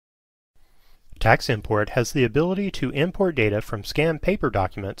Tax Import has the ability to import data from scanned paper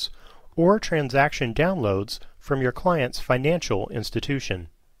documents or transaction downloads from your client's financial institution.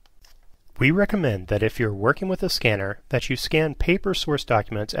 We recommend that if you're working with a scanner that you scan paper source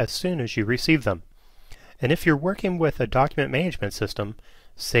documents as soon as you receive them. And if you're working with a document management system,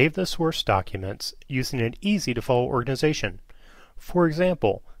 save the source documents using an easy-to-follow organization. For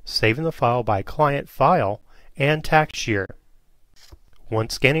example, saving the file by client file and tax year.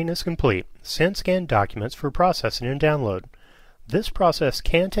 Once scanning is complete, send scanned documents for processing and download. This process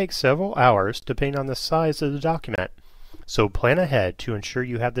can take several hours depending on the size of the document, so plan ahead to ensure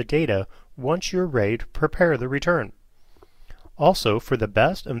you have the data once you're ready to prepare the return. Also, for the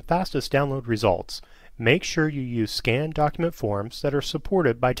best and fastest download results, make sure you use scanned document forms that are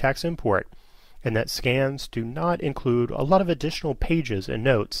supported by Tax Import, and that scans do not include a lot of additional pages and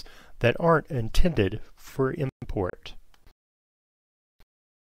notes that aren't intended for import.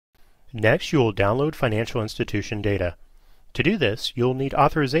 Next, you'll download financial institution data. To do this, you'll need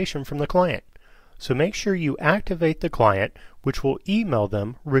authorization from the client. So make sure you activate the client, which will email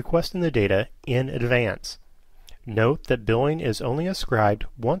them requesting the data in advance. Note that billing is only ascribed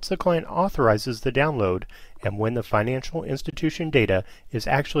once the client authorizes the download and when the financial institution data is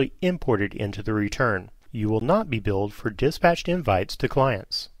actually imported into the return. You will not be billed for dispatched invites to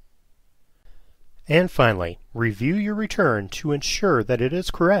clients. And finally, review your return to ensure that it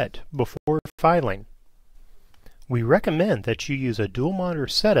is correct before filing. We recommend that you use a dual monitor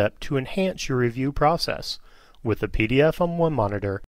setup to enhance your review process, with the PDF on one monitor